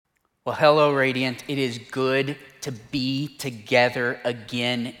Well, hello, Radiant. It is good to be together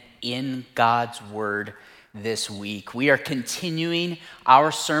again in God's Word this week. We are continuing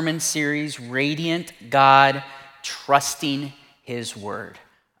our sermon series, Radiant God, Trusting His Word.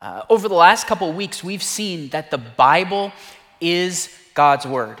 Over the last couple of weeks, we've seen that the Bible is God's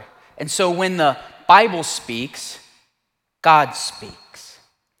Word. And so when the Bible speaks, God speaks.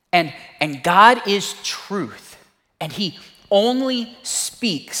 And God is truth, and He only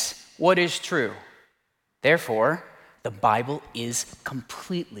speaks what is true. Therefore, the Bible is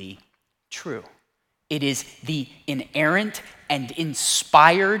completely true. It is the inerrant and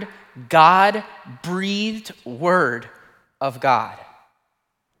inspired, God-breathed Word of God.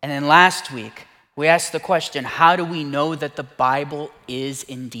 And then last week, we asked the question, how do we know that the Bible is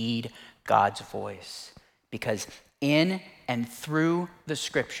indeed God's voice? Because in and through the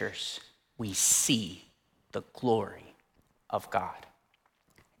Scriptures, we see the glory of God.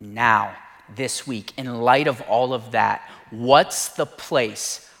 Now, this week, in light of all of that, what's the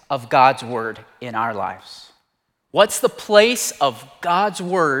place of God's Word in our lives? What's the place of God's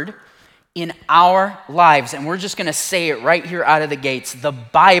Word in our lives? And we're just going to say it right here out of the gates. The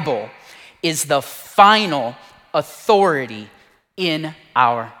Bible is the final authority in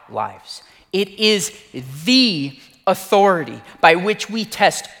our lives. It is the authority by which we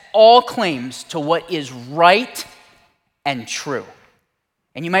test all claims to what is right and true.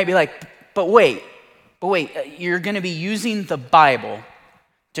 And you might be like, but wait, you're going to be using the Bible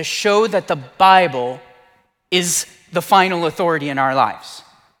to show that the Bible is the final authority in our lives.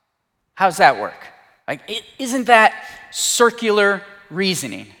 How's that work? Isn't that circular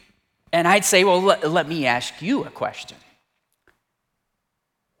reasoning? And I'd say, well, let me ask you a question.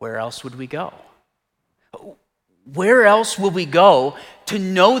 Where else would we go? Where else will we go to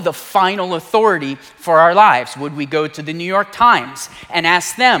know the final authority for our lives? Would we go to the New York Times and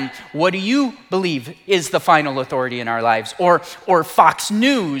ask them, what do you believe is the final authority in our lives? Or Fox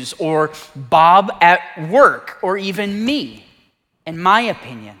News, or Bob at work, or even me and my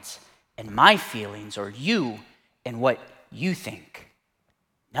opinions and my feelings, or you and what you think?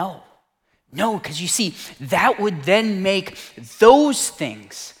 No, because you see, that would then make those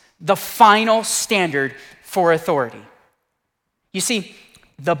things the final standard for authority. You see,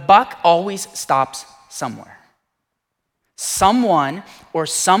 the buck always stops somewhere. Someone or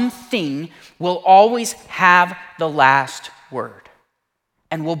something will always have the last word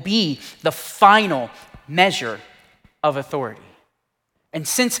and will be the final measure of authority. And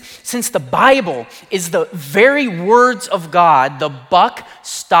since the Bible is the very words of God, the buck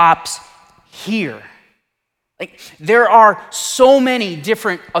stops here. There are so many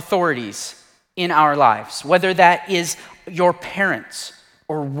different authorities in our lives, whether that is your parents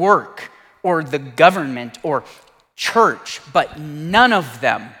or work or the government or church, but none of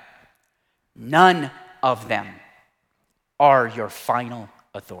them are your final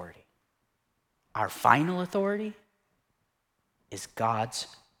authority. Our final authority is God's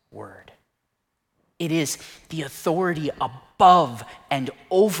Word. It is the authority above and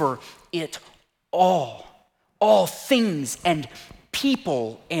over it all. All things and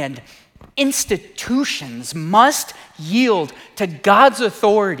people and institutions must yield to God's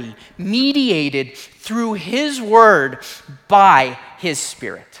authority, mediated through His Word by His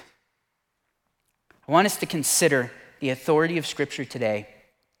Spirit. I want us to consider the authority of Scripture today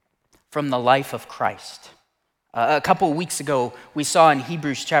from the life of Christ. A couple of weeks ago, we saw in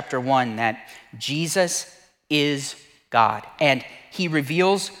Hebrews chapter 1 that Jesus is God, and He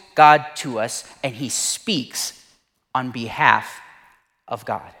reveals God to us, and He speaks on behalf of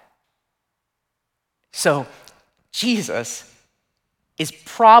God. So, Jesus is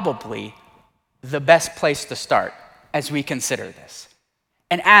probably the best place to start as we consider this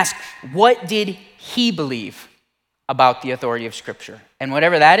and ask, what did He believe about the authority of Scripture? And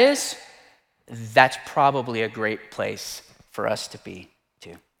whatever that is, that's probably a great place for us to be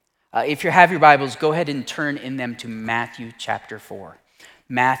too. If you have your Bibles, go ahead and turn in them to Matthew chapter 4.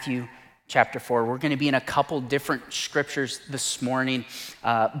 Matthew chapter 4. We're going to be in a couple different scriptures this morning,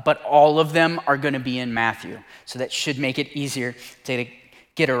 but all of them are going to be in Matthew. So that should make it easier to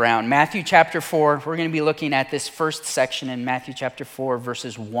get around. Matthew chapter 4, we're going to be looking at this first section in Matthew chapter 4,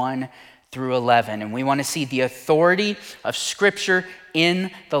 verses 1 through 11. And we want to see the authority of Scripture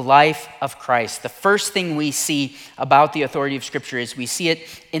in the life of Christ. The first thing we see about the authority of Scripture is we see it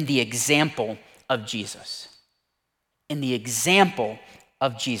in the example of Jesus. In the example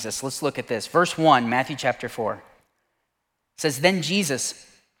of Jesus. Let's look at this. Verse 1, Matthew chapter 4. It says, "Then Jesus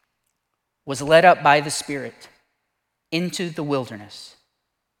was led up by the Spirit into the wilderness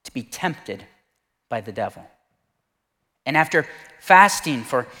to be tempted by the devil. And after fasting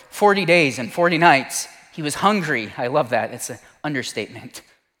for 40 days and 40 nights, he was hungry. I love that. It's an understatement.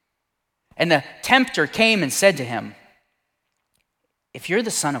 And the tempter came and said to him, "If you're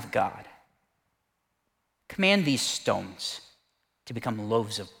the Son of God, command these stones to become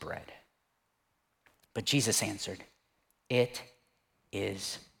loaves of bread." But Jesus answered, "It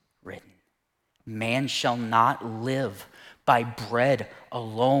is written, man shall not live by bread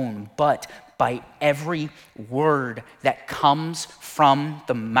alone, but by every word that comes from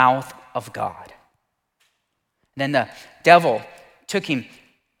the mouth of God." Then the devil took him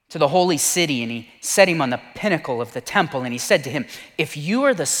to the holy city, and he set him on the pinnacle of the temple, and he said to him, "If you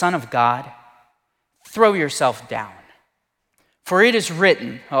are the Son of God, throw yourself down. For it is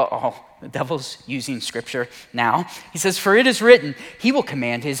written," the devil's using scripture now. He says, "For it is written, he will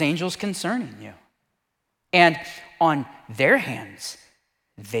command his angels concerning you. And on their hands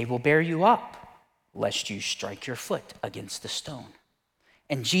they will bear you up, lest you strike your foot against the stone."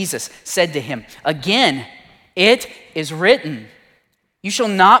 And Jesus said to him, "Again, it is written, you shall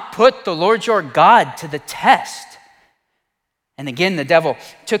not put the Lord your God to the test." And again, the devil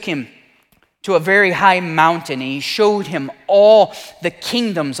took him to a very high mountain, and he showed him all the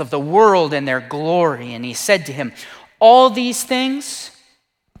kingdoms of the world and their glory. And he said to him, "All these things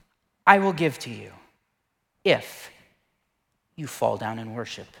I will give to you if you fall down and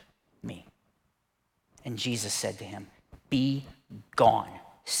worship me." And Jesus said to him, "Be gone,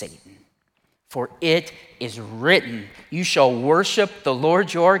 Satan. For it is written, you shall worship the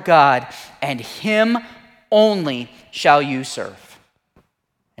Lord your God, and him only shall you serve."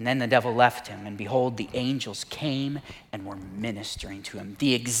 And then the devil left him, and behold, the angels came and were ministering to him.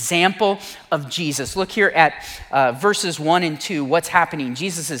 The example of Jesus. Look here at verses 1 and 2. What's happening?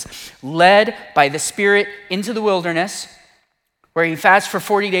 Jesus is led by the Spirit into the wilderness, where he fasts for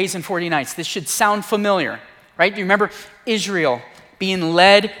 40 days and 40 nights. This should sound familiar, right? Do you remember Israel being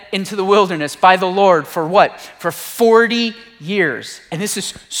led into the wilderness by the Lord for what? For 40 years. And this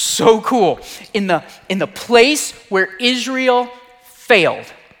is so cool. In the place where Israel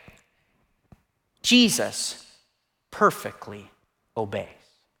failed, Jesus perfectly obeys.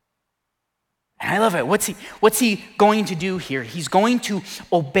 And I love it. What's he going to do here? He's going to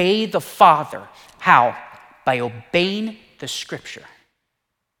obey the Father. How? By obeying the scripture.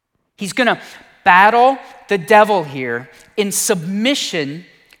 He's going to battle the devil here in submission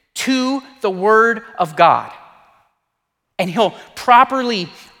to the word of God. And he'll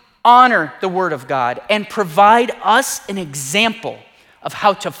properly honor the word of God and provide us an example of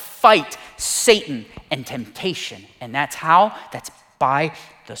how to fight Satan and temptation. And that's how? That's by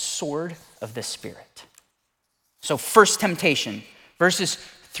the sword of the Spirit. So first temptation, verses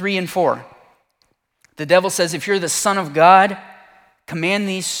 3 and 4. The devil says, "If you're the Son of God, command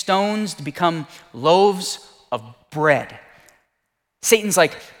these stones to become loaves of bread." Satan's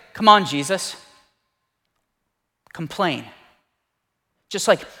like, "Come on, Jesus. Complain. Just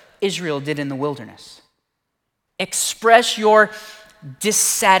like Israel did in the wilderness. Express your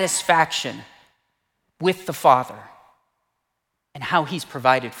dissatisfaction with the Father and how he's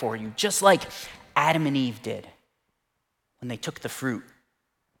provided for you, just like Adam and Eve did when they took the fruit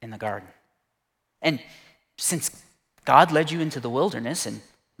in the garden. And since God led you into the wilderness and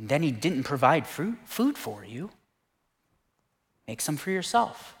then he didn't provide food for you, make some for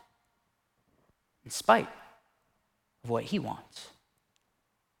yourself in spite of what he wants."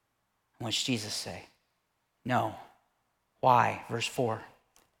 And what's Jesus say? No. Why? Verse 4.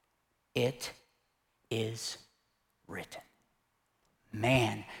 "It is written,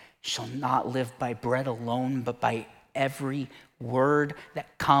 man shall not live by bread alone, but by every word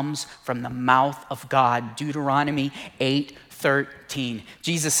that comes from the mouth of God." Deuteronomy 8:13.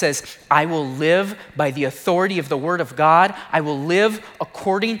 Jesus says, "I will live by the authority of the word of God. I will live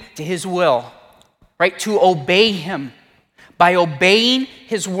according to his will." Right? To obey him by obeying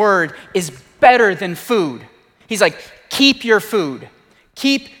his word is better than food. He's like, keep your food.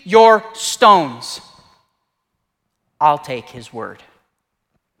 Keep your stones. I'll take his word.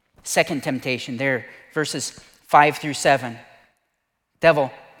 Second temptation there, verses 5 through 7.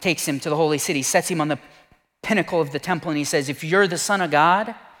 Devil takes him to the holy city, sets him on the pinnacle of the temple, and he says, "If you're the Son of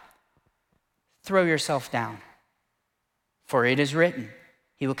God, throw yourself down. For it is written,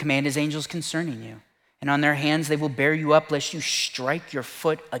 he will command his angels concerning you, and on their hands they will bear you up, lest you strike your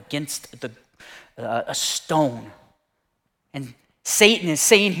foot against a stone." And Satan is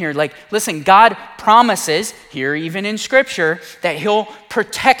saying here, like, listen, God promises here, even in Scripture, that he'll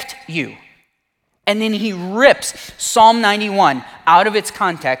protect you. And then he rips Psalm 91 out of its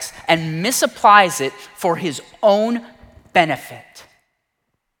context and misapplies it for his own benefit.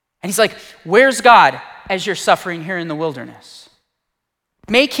 And he's like, where's God? as you're suffering here in the wilderness.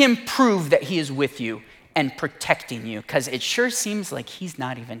 Make him prove that he is with you and protecting you, because it sure seems like he's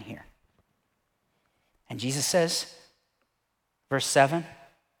not even here. And Jesus says, verse 7,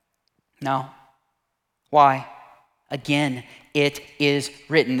 no. Why? Again, it is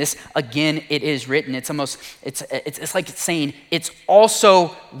written. This again, it is written. It's like it's saying, it's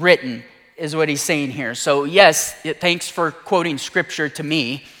also written, is what he's saying here. So yes, thanks for quoting scripture to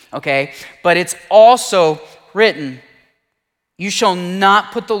me, okay? But it's also written. You shall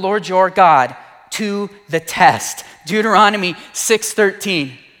not put the Lord your God to the test. Deuteronomy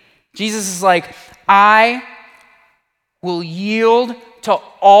 6:13. Jesus is like, I will yield to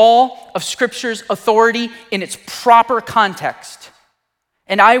all of Scripture's authority in its proper context.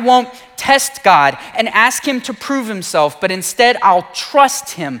 And I won't test God and ask him to prove himself, but instead I'll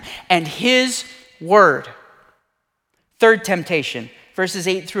trust him and his word. Third temptation, verses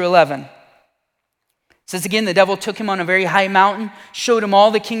 8 through 11. It says again, the devil took him on a very high mountain, showed him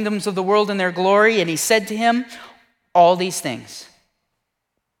all the kingdoms of the world and their glory, and he said to him, all these things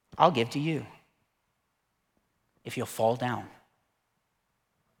I'll give to you if you'll fall down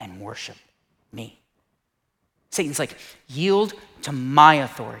and worship me. Satan's like, yield to my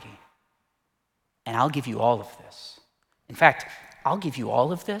authority, and I'll give you all of this. In fact, I'll give you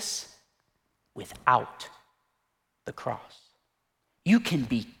all of this without the cross. You can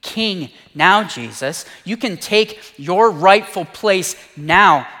be king now, Jesus. You can take your rightful place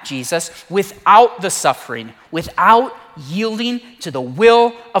now, Jesus, without the suffering, without yielding to the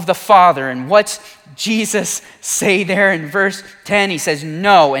will of the Father. And what's Jesus say there in verse 10? He says,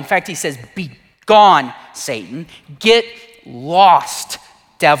 no. In fact, he says, be gone, Satan. Get lost,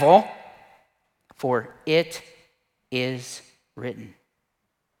 devil. For it is written,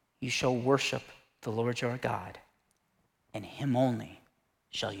 you shall worship the Lord your God, and him only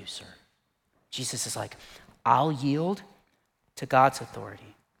shall you serve. Jesus is like, I'll yield to God's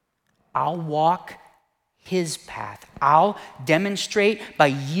authority. I'll walk his path. I'll demonstrate by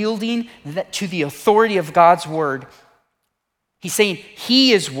yielding to the authority of God's word. He's saying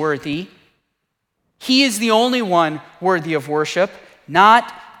he is worthy. He is the only one worthy of worship,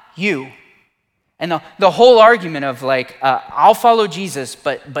 not you. And the whole argument of like, I'll follow Jesus,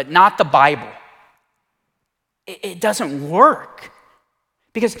 but not the Bible. It doesn't work.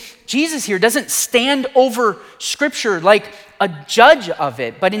 Because Jesus here doesn't stand over Scripture like a judge of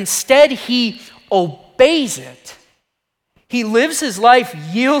it, but instead he obeys it. He lives his life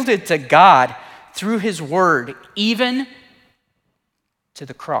yielded to God through his word, even to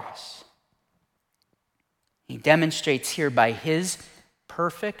the cross. He demonstrates here by his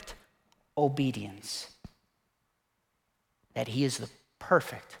perfect obedience that he is the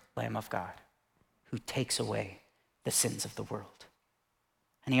perfect Lamb of God who takes away the sins of the world.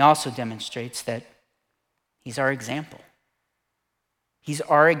 And he also demonstrates that he's our example. He's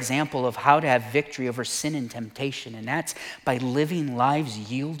our example of how to have victory over sin and temptation, and that's by living lives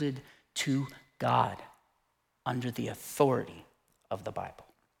yielded to God under the authority of the Bible.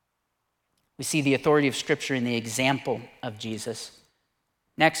 We see the authority of Scripture in the example of Jesus.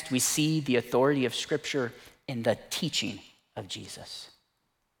 Next, we see the authority of Scripture in the teaching of Jesus.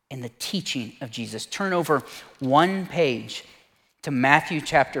 In the teaching of Jesus. Turn over one page to Matthew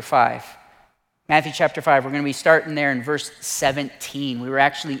chapter 5. Matthew chapter 5, we're going to be starting there in verse 17. We were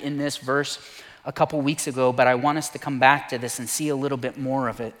actually in this verse a couple weeks ago, but I want us to come back to this and see a little bit more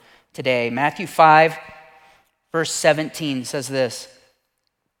of it today. Matthew 5, verse 17 says this,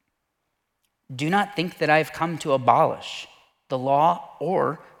 do not think that I have come to abolish the law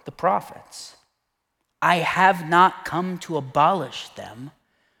or the prophets. I have not come to abolish them,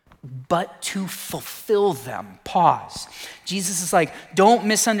 but to fulfill them. Pause. Jesus is like, don't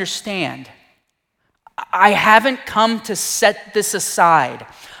misunderstand. I haven't come to set this aside.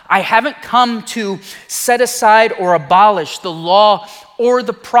 I haven't come to set aside or abolish the law or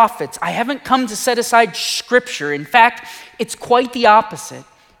the prophets. I haven't come to set aside Scripture. In fact, it's quite the opposite.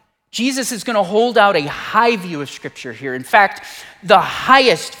 Jesus is going to hold out a high view of Scripture here. In fact, the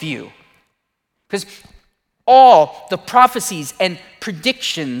highest view. Because all the prophecies and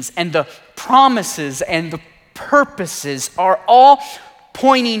predictions and the promises and the purposes are all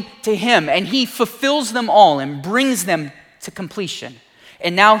pointing to him, and he fulfills them all and brings them to completion.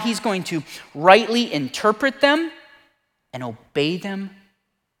 And now he's going to rightly interpret them and obey them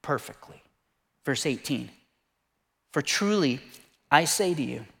perfectly. Verse 18, for truly I say to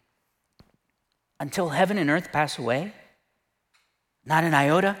you, until heaven and earth pass away, not an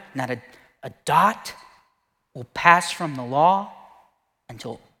iota, not a dot will pass from the law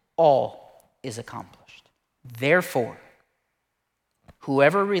until all is accomplished. Therefore,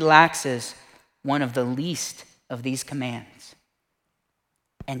 whoever relaxes one of the least of these commands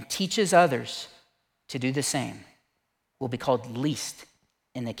and teaches others to do the same will be called least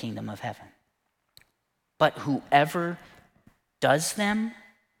in the kingdom of heaven. But whoever does them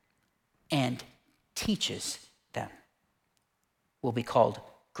and teaches them will be called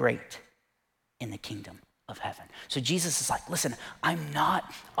great in the kingdom of heaven. So Jesus is like, listen, I'm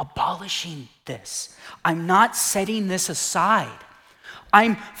not abolishing this. I'm not setting this aside.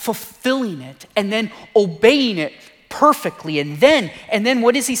 I'm fulfilling it and then obeying it perfectly. And then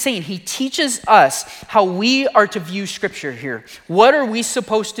what is he saying? He teaches us how we are to view Scripture here. What are we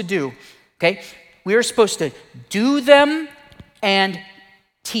supposed to do? Okay, we are supposed to do them and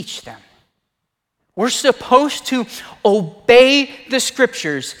teach them. We're supposed to obey the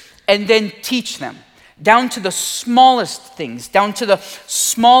Scriptures and then teach them, down to the smallest things, down to the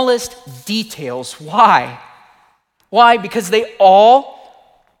smallest details. Why? Why? Because they all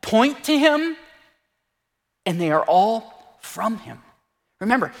point to him and they are all from him.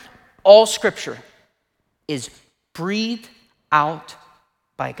 Remember, all Scripture is breathed out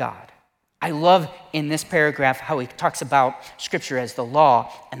by God. I love in this paragraph how he talks about Scripture as the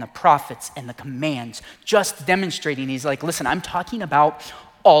law and the prophets and the commands, just demonstrating. He's like, listen, I'm talking about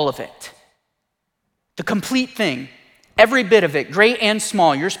all of it. The complete thing, every bit of it, great and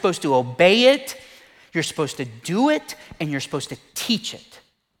small. You're supposed to obey it, you're supposed to do it, and you're supposed to teach it.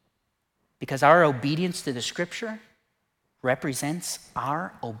 Because our obedience to the Scripture represents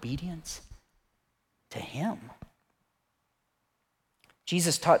our obedience to him.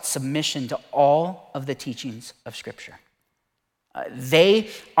 Jesus taught submission to all of the teachings of Scripture. They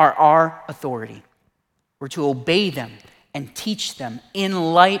are our authority. We're to obey them and teach them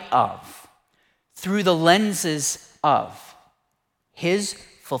in light of, through the lenses of, his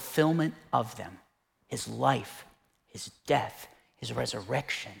fulfillment of them, his life, his death, his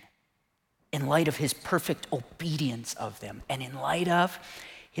resurrection, in light of his perfect obedience of them, and in light of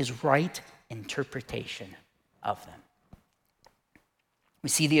his right interpretation of them. We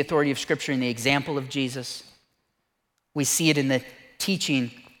see the authority of Scripture in the example of Jesus. We see it in the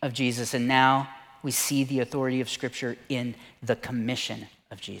teaching of Jesus. And now we see the authority of Scripture in the commission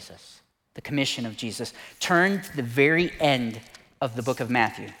of Jesus. The commission of Jesus. Turn to the very end of the book of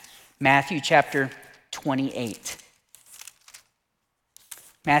Matthew. Matthew chapter 28.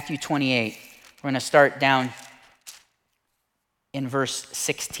 Matthew 28. We're going to start down in verse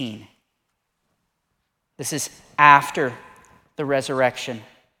 16. This is after the resurrection.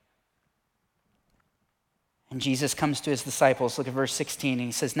 And Jesus comes to his disciples. Look at verse 16. And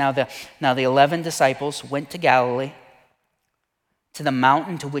he says, Now the 11 disciples went to Galilee, to the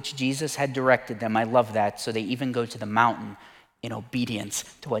mountain to which Jesus had directed them. I love that. So they even go to the mountain in obedience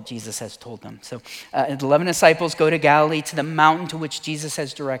to what Jesus has told them. So the 11 disciples go to Galilee, to the mountain to which Jesus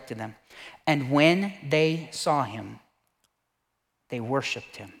has directed them. And when they saw him, they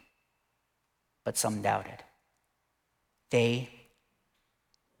worshiped him. But some doubted. They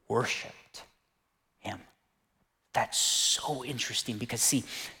worshiped him. That's so interesting because, see,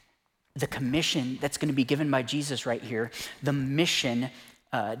 the commission that's going to be given by Jesus right here, the mission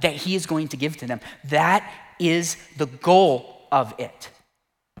that he is going to give to them, that is the goal of it,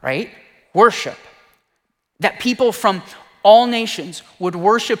 right? Worship. That people from all nations would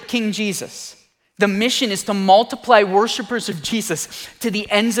worship King Jesus. The mission is to multiply worshipers of Jesus to the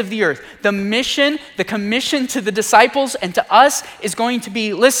ends of the earth. The mission, the commission to the disciples and to us is going to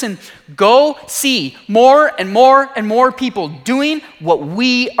be, listen, go see more and more and more people doing what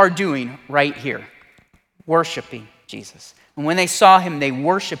we are doing right here, worshiping Jesus. And when they saw him, they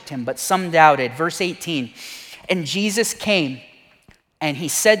worshiped him, but some doubted. Verse 18, and Jesus came and he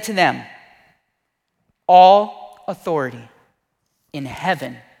said to them, all authority in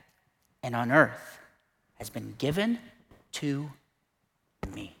heaven and on earth has been given to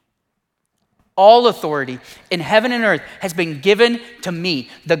me. All authority in heaven and earth has been given to me.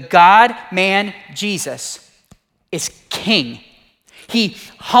 The God-man Jesus is king. He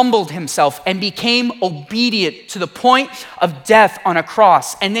humbled himself and became obedient to the point of death on a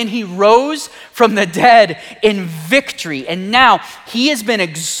cross. And then he rose from the dead in victory. And now he has been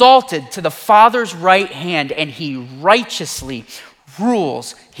exalted to the Father's right hand and he righteously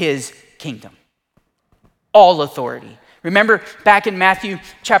rules his kingdom. All authority. Remember back in Matthew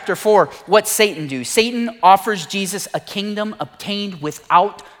chapter 4, what Satan do? Satan offers Jesus a kingdom obtained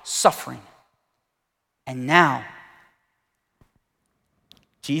without suffering. And now,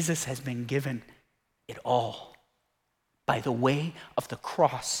 Jesus has been given it all by the way of the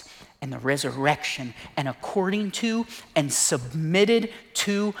cross and the resurrection and according to and submitted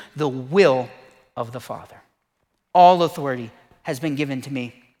to the will of the Father. All authority has been given to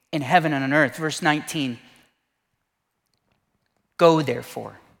me. in heaven and on earth. Verse 19, go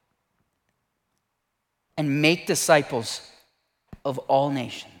therefore and make disciples of all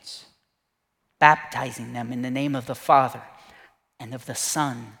nations, baptizing them in the name of the Father and of the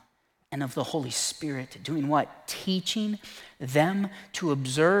Son and of the Holy Spirit. Doing what? Teaching them to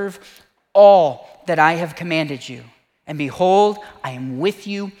observe all that I have commanded you. And behold, I am with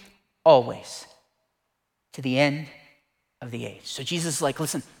you always to the end of the age. So Jesus is like,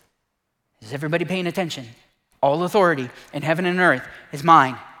 listen, is everybody paying attention? All authority in heaven and earth is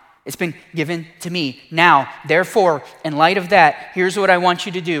mine. It's been given to me. Now, therefore, in light of that, here's what I want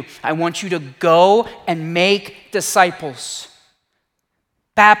you to do. I want you to go and make disciples,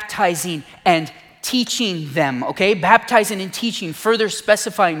 baptizing and teaching them, okay? Baptizing and teaching, further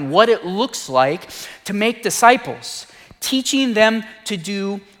specifying what it looks like to make disciples. Teaching them to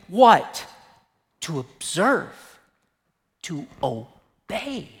do what? To observe, to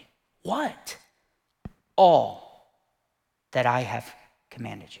obey. What? All that I have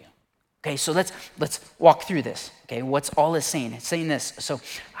commanded you. Okay, so let's walk through this. Okay, what's all is saying? It's saying this. So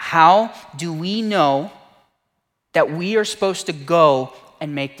how do we know that we are supposed to go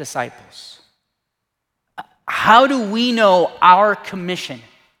and make disciples? How do we know our commission,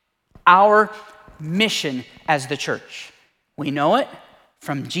 our mission as the church? We know it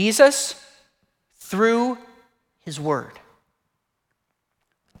from Jesus through his word.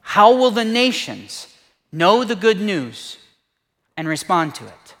 How will the nations know the good news and respond to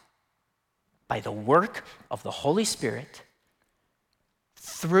it? By the work of the Holy Spirit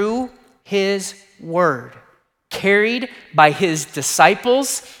through his word, carried by his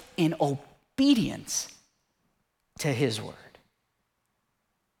disciples in obedience to his word.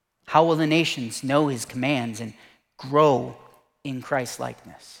 How will the nations know his commands and grow in Christ's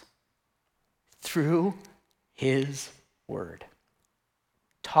likeness? Through his word,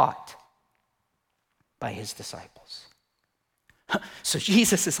 taught by his disciples. So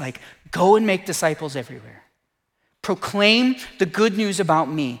Jesus is like, go and make disciples everywhere. Proclaim the good news about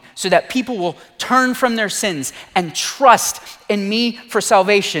me so that people will turn from their sins and trust in me for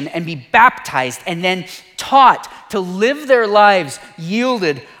salvation and be baptized and then taught to live their lives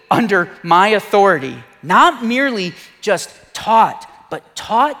yielded under my authority. Not merely just taught, but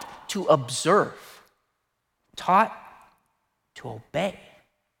taught to observe, taught to obey.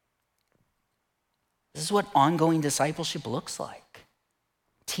 This is what ongoing discipleship looks like.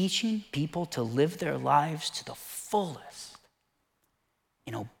 Teaching people to live their lives to the fullest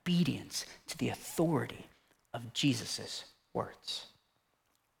in obedience to the authority of Jesus' words.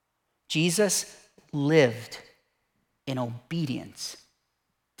 Jesus lived in obedience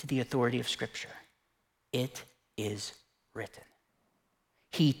to the authority of Scripture. It is written.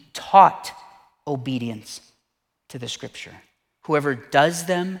 He taught obedience to the Scripture. Whoever does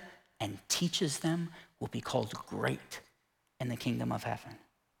them and teaches them will be called great in the kingdom of heaven.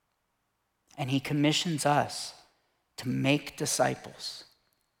 And he commissions us to make disciples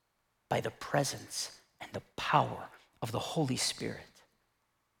by the presence and the power of the Holy Spirit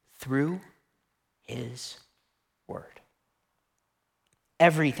through his word.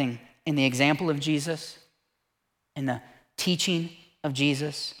 Everything in the example of Jesus, in the teaching of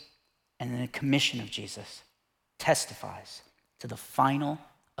Jesus, and in the commission of Jesus testifies to the final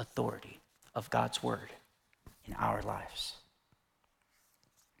authority of God's word in our lives.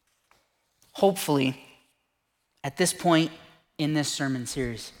 Hopefully, at this point in this sermon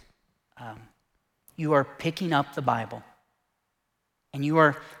series, you are picking up the Bible and you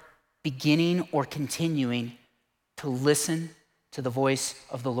are beginning or continuing to listen to the voice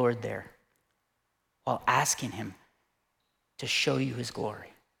of the Lord there while asking him to show you his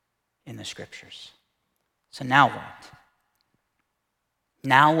glory in the scriptures. So now what?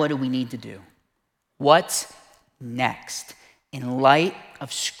 Now what do we need to do? What's next in light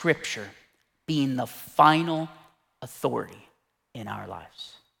of Scripture being the final authority in our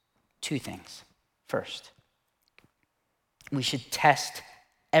lives? Two things. First, we should test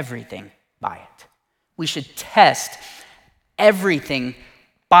everything by it. We should test everything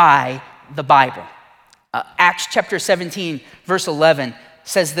by the Bible. Acts chapter 17, verse 11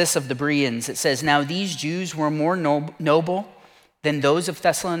 says this of the Bereans. It says, "Now these Jews were more noble than those of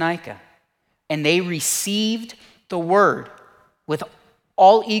Thessalonica, and they received the word with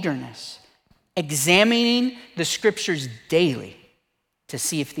all eagerness, examining the scriptures daily to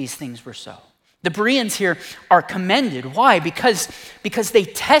see if these things were so." The Bereans here are commended. Why? Because they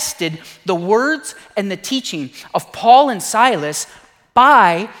tested the words and the teaching of Paul and Silas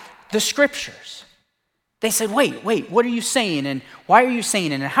by the scriptures. They said, wait, what are you saying? And why are you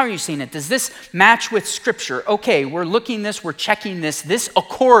saying it? And how are you saying it? Does this match with Scripture? Okay, we're looking this, we're checking this. This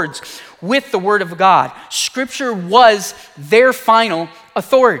accords with the Word of God. Scripture was their final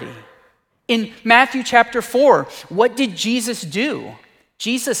authority. In Matthew chapter 4, what did Jesus do?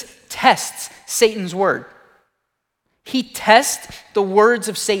 Jesus tests Satan's word. He tests the words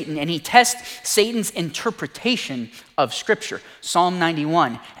of Satan, and he tests Satan's interpretation of Scripture. Psalm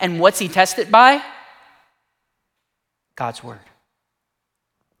 91. And what's he tested by? God's word.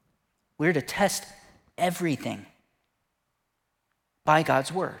 We're to test everything by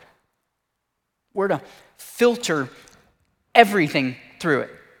God's word. We're to filter everything through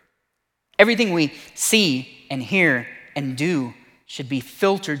it. Everything we see and hear and do should be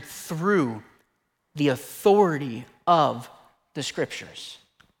filtered through the authority of the Scriptures.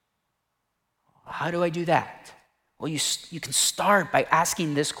 How do I do that? Well, you can start by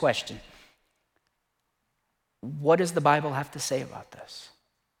asking this question. What does the Bible have to say about this?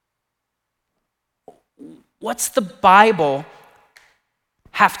 What's the Bible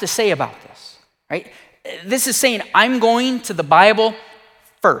have to say about this? Right? This is saying I'm going to the Bible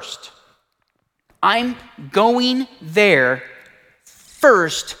first. I'm going there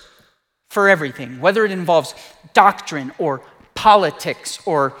first for everything, whether it involves doctrine or politics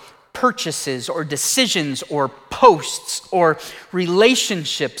or purchases or decisions or posts or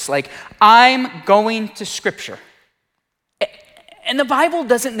relationships. Like, I'm going to Scripture. And the Bible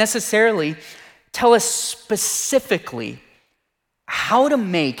doesn't necessarily tell us specifically how to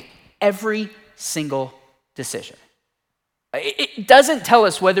make every single decision. It doesn't tell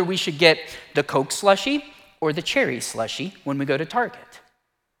us whether we should get the Coke slushie or the cherry slushie when we go to Target.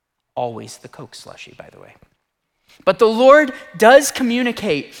 Always the Coke slushie, by the way. But the Lord does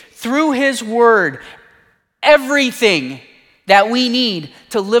communicate through His Word everything that we need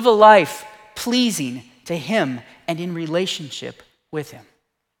to live a life pleasing to Him and in relationship with Him.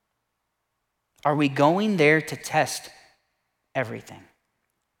 Are we going there to test everything?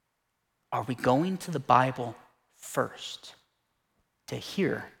 Are we going to the Bible first to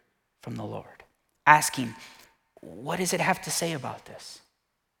hear from the Lord? Asking, what does it have to say about this?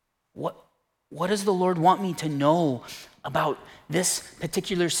 What does the Lord want me to know about this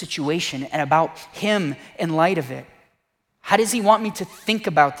particular situation and about Him in light of it? How does He want me to think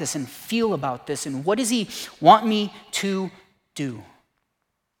about this and feel about this? And what does He want me to do?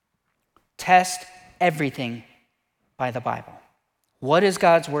 Test everything by the Bible. What does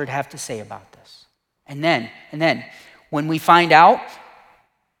God's Word have to say about this? And then, when we find out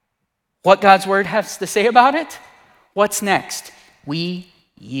what God's Word has to say about it, what's next? We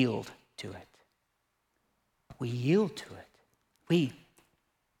yield to it. We yield to it. We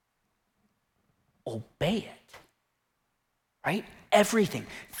obey it. Right? Everything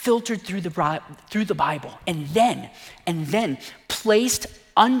filtered through the Bible and then placed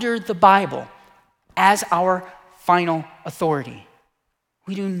under the Bible as our final authority.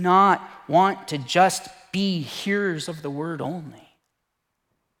 We do not want to just be hearers of the word only.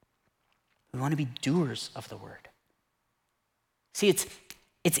 We want to be doers of the word. See,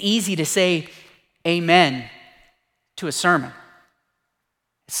 it's easy to say amen to a sermon.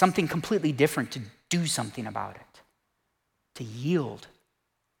 It's something completely different to do something about it, to yield,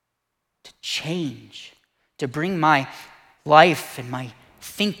 to change, to bring my life and my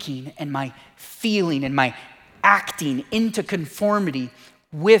thinking and my feeling and my acting into conformity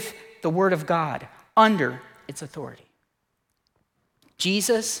with the Word of God under its authority.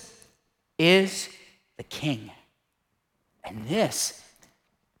 Jesus is the King, and this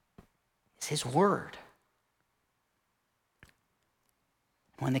is His Word.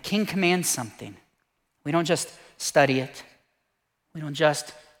 When the King commands something, we don't just study it. We don't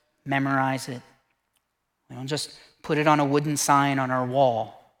just memorize it. We don't just put it on a wooden sign on our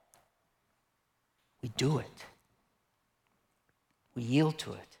wall. We do it. We yield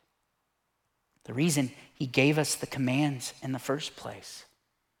to it. The reason He gave us the commands in the first place,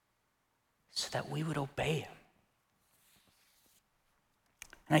 so that we would obey Him.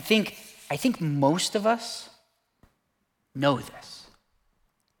 And I think most of us know this.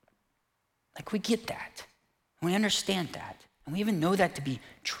 Like, we get that, and we understand that, and we even know that to be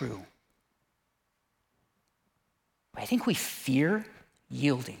true. But I think we fear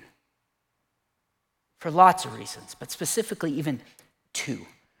yielding for lots of reasons, but specifically even two.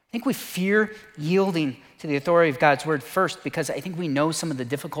 I think we fear yielding to the authority of God's word first because I think we know some of the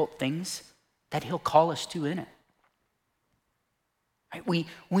difficult things that He'll call us to in it. Right?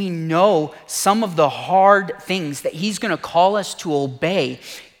 We know some of the hard things that He's going to call us to obey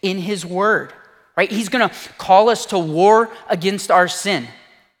in His word. Right? He's going to call us to war against our sin,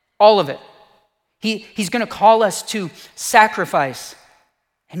 all of it. He's going to call us to sacrifice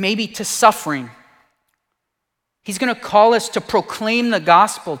and maybe to suffering. He's going to call us to proclaim the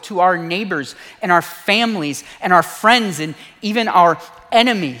gospel to our neighbors and our families and our friends and even our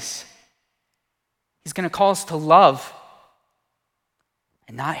enemies. He's going to call us to love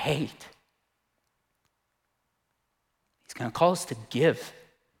and not hate. He's going to call us to give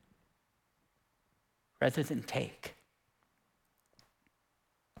rather than take.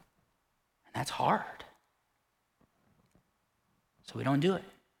 And that's hard. So we don't do it.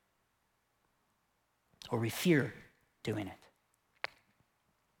 Or we fear doing it.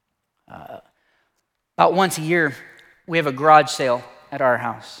 About once a year, we have a garage sale at our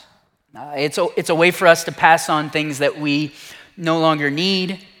house. It's a way for us to pass on things that we no longer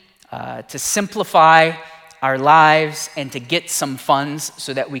need, to simplify our lives, and to get some funds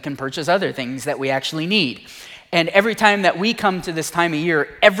so that we can purchase other things that we actually need. And every time that we come to this time of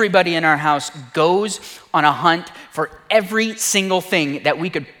year, everybody in our house goes on a hunt for every single thing that we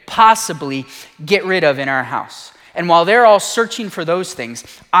could possibly get rid of in our house. And while they're all searching for those things,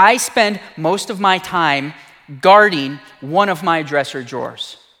 I spend most of my time guarding one of my dresser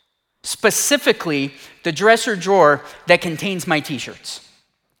drawers. Specifically, the dresser drawer that contains my t-shirts.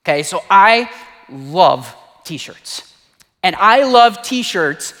 Okay, so I love t-shirts. And I love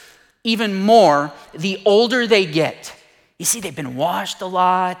t-shirts even more the older they get. You see, they've been washed a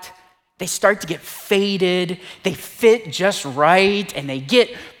lot. They start to get faded. They fit just right, and they get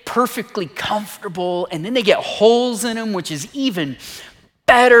perfectly comfortable. And then they get holes in them, which is even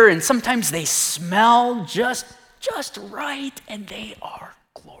better. And sometimes they smell just right, and they are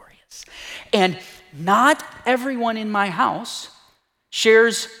glorious. And not everyone in my house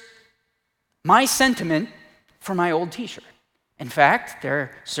shares my sentiment for my old t-shirt. In fact, there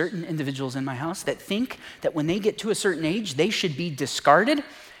are certain individuals in my house that think that when they get to a certain age, they should be discarded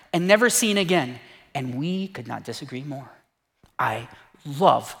and never seen again. And we could not disagree more. I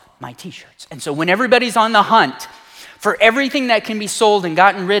love my t-shirts. And so when everybody's on the hunt for everything that can be sold and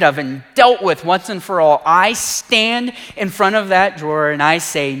gotten rid of and dealt with once and for all, I stand in front of that drawer and I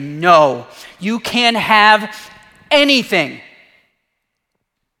say, no, you can have anything.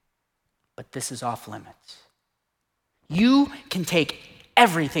 But this is off limits. You can take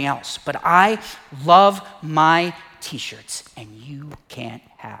everything else, but I love my t-shirts, and you can't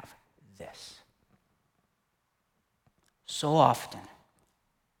have this. So often,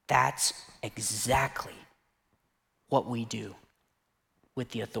 that's exactly what we do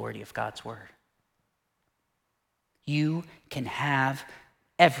with the authority of God's word. You can have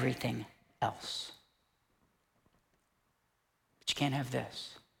everything else, but you can't have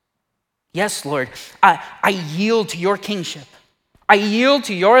this. Yes, Lord, I yield to your kingship. I yield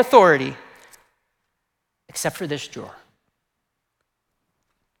to your authority, except for this drawer.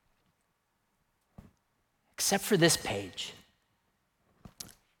 Except for this page.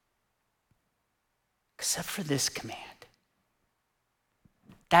 Except for this command.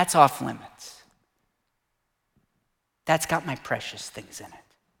 That's off limits. That's got my precious things in it.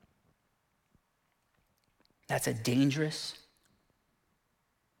 That's a dangerous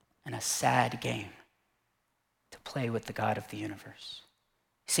and a sad game to play with the God of the universe.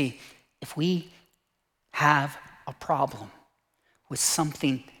 See, if we have a problem with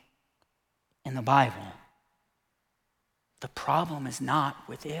something in the Bible, the problem is not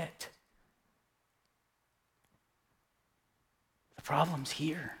with it. The problem's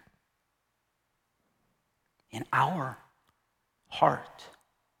here in our heart.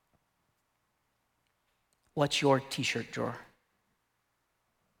 What's your t-shirt drawer?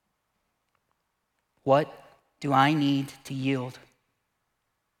 What do I need to yield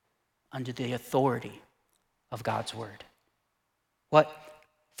under the authority of God's word? What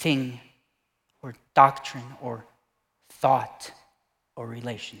thing or doctrine or thought or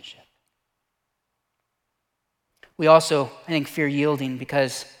relationship? We also, I think, fear yielding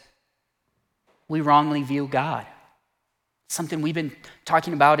because we wrongly view God. Something we've been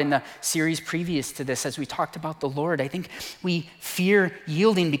talking about in the series previous to this as we talked about the Lord. I think we fear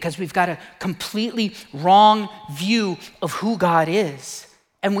yielding because we've got a completely wrong view of who God is.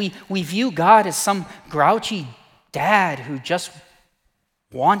 And we view God as some grouchy dad who just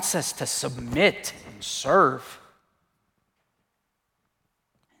wants us to submit and serve.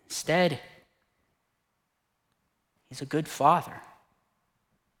 Instead, he's a good father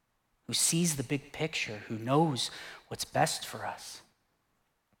who sees the big picture, who knows what's best for us,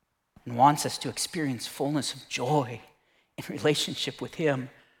 and wants us to experience fullness of joy in relationship with him,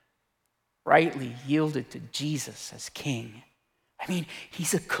 rightly yielded to Jesus as King. I mean,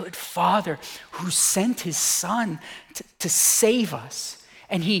 he's a good father who sent his son to save us.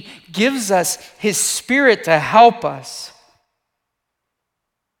 and he gives us his Spirit to help us.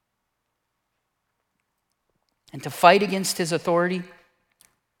 And to fight against his authority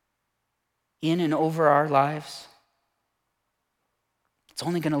in and over our lives, it's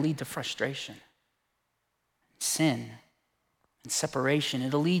only going to lead to frustration, sin, and separation.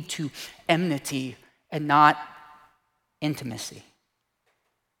 It'll lead to enmity and not intimacy.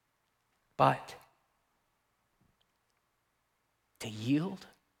 But to yield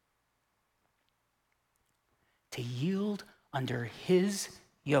under his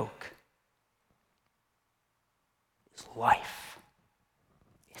yoke is life.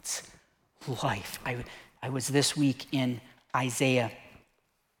 It's life. I was this week in Isaiah.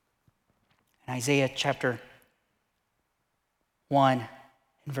 In Isaiah chapter 1,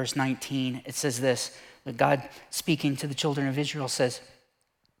 in verse 19, it says this, that God speaking to the children of Israel says,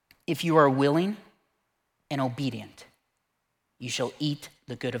 "If you are willing and obedient, you shall eat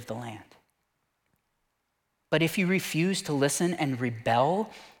the good of the land. But if you refuse to listen and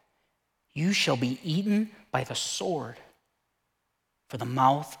rebel, you shall be eaten by the sword, for the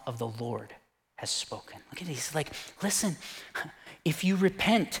mouth of the Lord has spoken." Look at these, like, listen, if you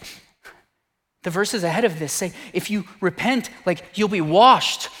repent, the verses ahead of this say, if you repent, like, you'll be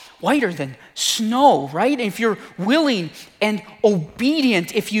washed whiter than snow, right? If you're willing and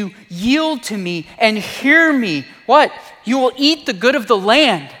obedient, if you yield to me and hear me, what? You will eat the good of the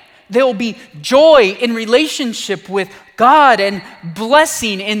land. There will be joy in relationship with God and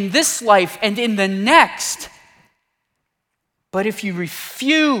blessing in this life and in the next. But if you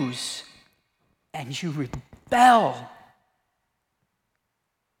refuse and you rebel,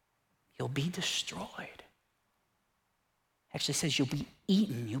 you'll be destroyed. Actually says you'll be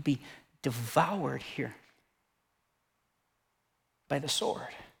eaten, you'll be devoured here by the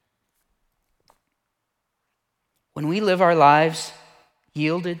sword. When we live our lives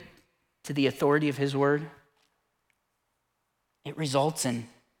yielded to the authority of his word, it results in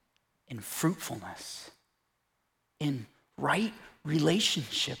fruitfulness, in right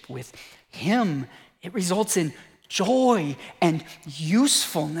relationship with him. It results in joy and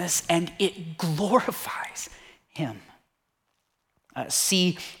usefulness, and it glorifies him.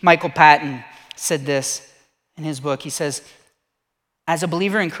 C. Michael Patton said this in his book. He says, as a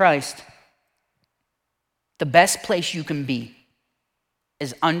believer in Christ, the best place you can be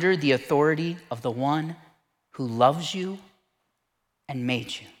is under the authority of the one who loves you and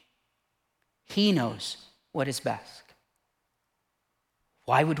made you. He knows what is best.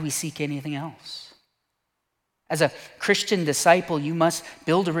 Why would we seek anything else? As a Christian disciple, you must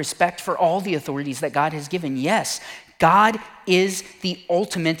build a respect for all the authorities that God has given. Yes, God is the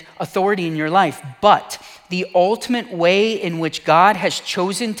ultimate authority in your life, but the ultimate way in which God has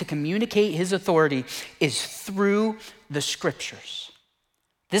chosen to communicate his authority is through the scriptures.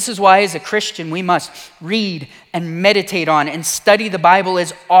 This is why, as a Christian, we must read and meditate on and study the Bible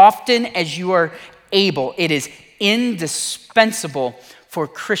as often as you are able. It is indispensable for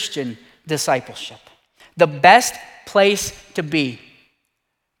Christian discipleship. The best place to be,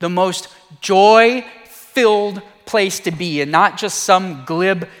 the most joy-filled place to be, and not just some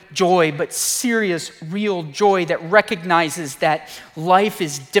glib joy, but serious, real joy that recognizes that life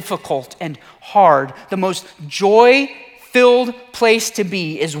is difficult and hard. The most joy-filled place to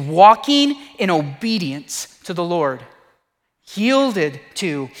be is walking in obedience to the Lord, yielded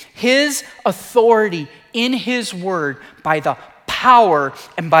to his authority in his word by the power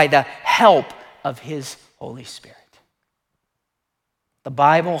and by the help of his Holy Spirit. The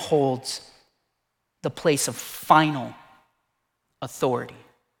Bible holds the place of final authority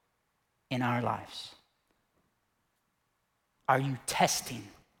in our lives. Are you testing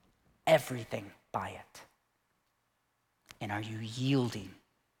everything by it? And are you yielding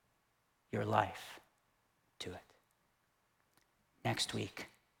your life to it? Next week,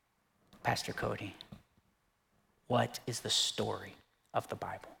 Pastor Cody, what is the story of the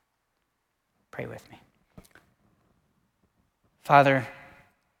Bible? Pray with me. Father,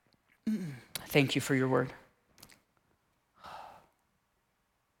 thank you for your word.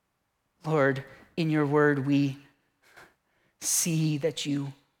 Lord, in your word we see that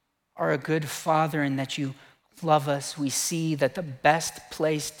you are a good Father and that you love us. We see that the best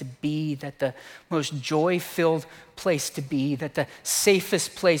place to be, that the most joy-filled place to be, that the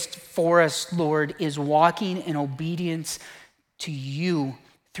safest place for us, Lord, is walking in obedience to you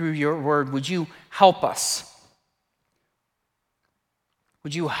through your word. Would you help us?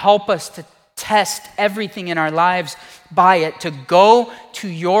 Would you help us to test everything in our lives by it, to go to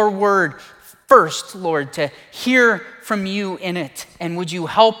your word first, Lord, to hear from you in it? And would you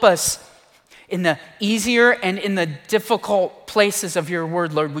help us in the easier and in the difficult places of your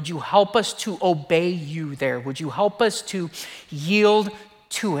word, Lord, would you help us to obey you there? Would you help us to yield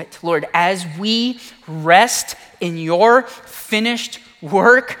to it, Lord, as we rest in your finished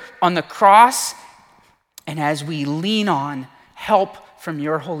work on the cross, and as we lean on help from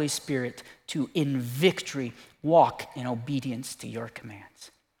your Holy Spirit to, in victory, walk in obedience to your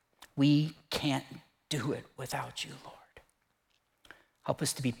commands. We can't do it without you, Lord. Help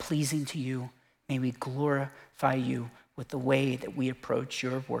us to be pleasing to you. May we glorify you with the way that we approach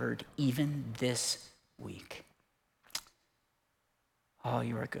your word, even this week. Oh,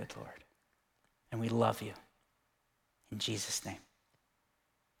 you are good, Lord. And we love you. In Jesus' name,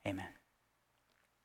 amen.